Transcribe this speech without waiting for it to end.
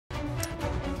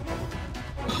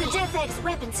Death Egg's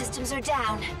weapon systems are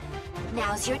down.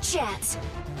 Now's your chance.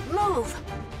 Move!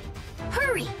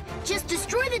 Hurry! Just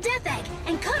destroy the Death Egg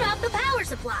and cut off the power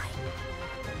supply.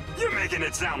 You're making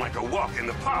it sound like a walk in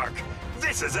the park.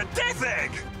 This is a Death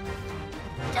Egg!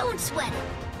 Don't sweat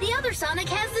it. The other Sonic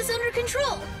has this under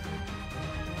control.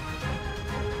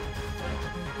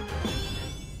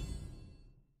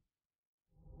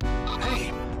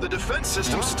 Hey, the defense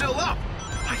system's still up.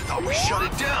 I thought we shut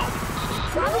it down.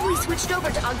 Probably switched over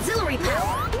to auxiliary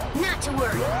power. Not to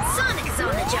worry. Sonic is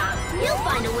on the job. He'll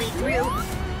find a way through.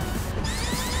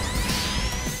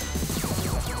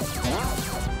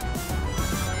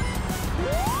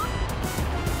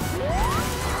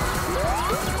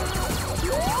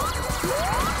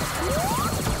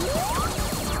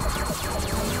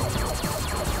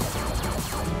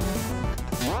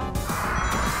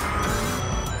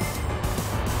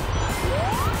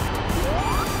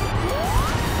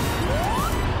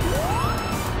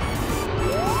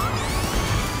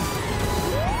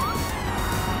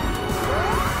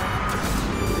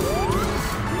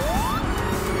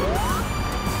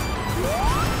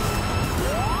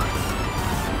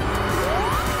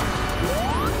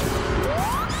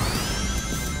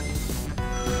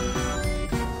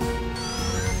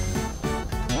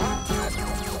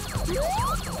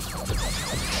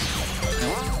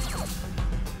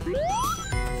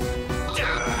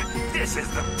 This is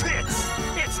the pits!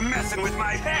 It's messing with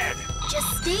my head!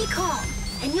 Just stay calm,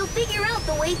 and you'll figure out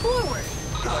the way forward.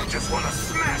 I just want to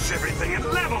smash everything and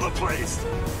level the place!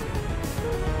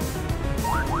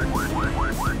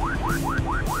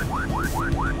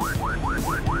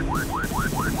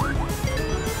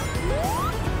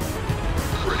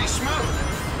 Pretty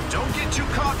smooth. Don't get too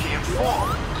cocky and fall.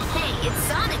 Hey, it's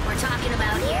Sonic we're talking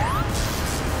about here.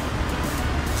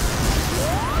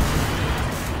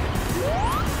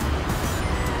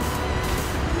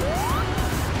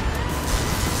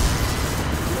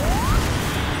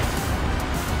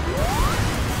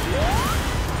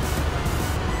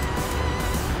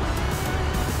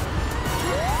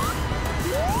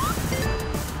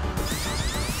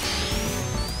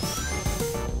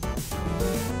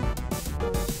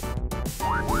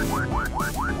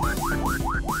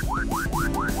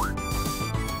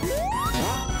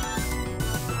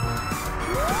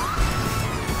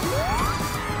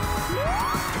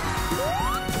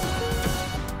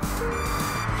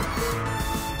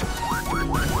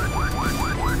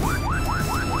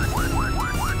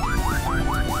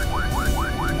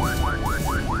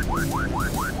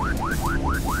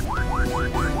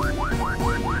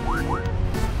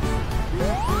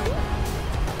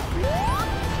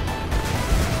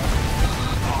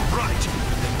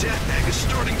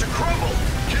 Starting to crumble!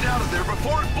 Get out of there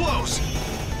before it blows!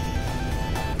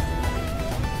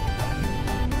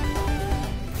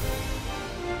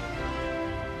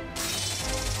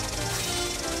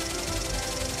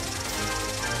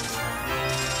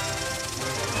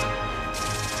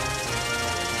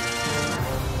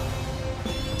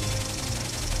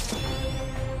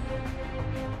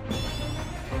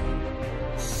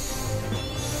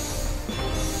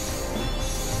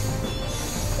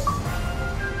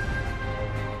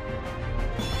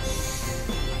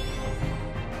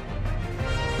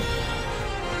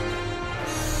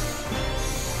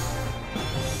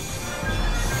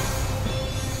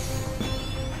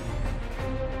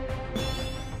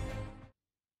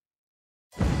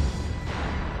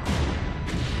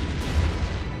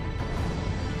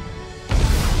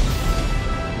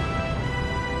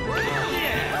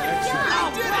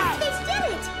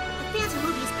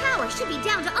 Should be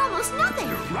down to almost nothing.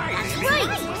 That's right.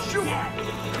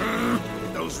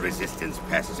 Those resistance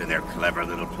pests and their clever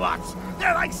little plots.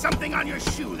 They're like something on your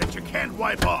shoe that you can't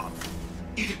wipe off.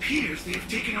 It appears they've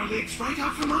taken our legs right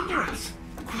out from under us.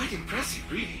 Quite impressive,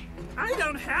 really. I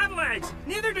don't have legs.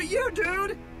 Neither do you,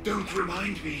 dude. Don't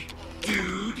remind me,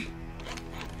 dude.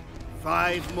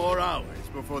 5 more hours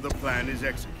before the plan is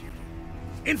executed.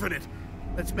 Infinite,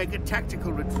 let's make a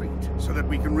tactical retreat so that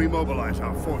we can remobilize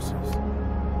our forces.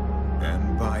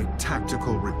 And by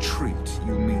tactical retreat,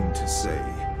 you mean to say,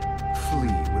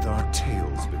 flee with our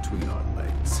tails between our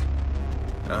legs.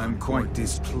 I'm quite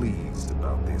displeased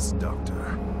about this,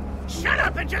 Doctor. Shut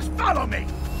up and just follow me!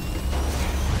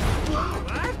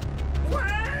 What?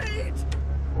 What?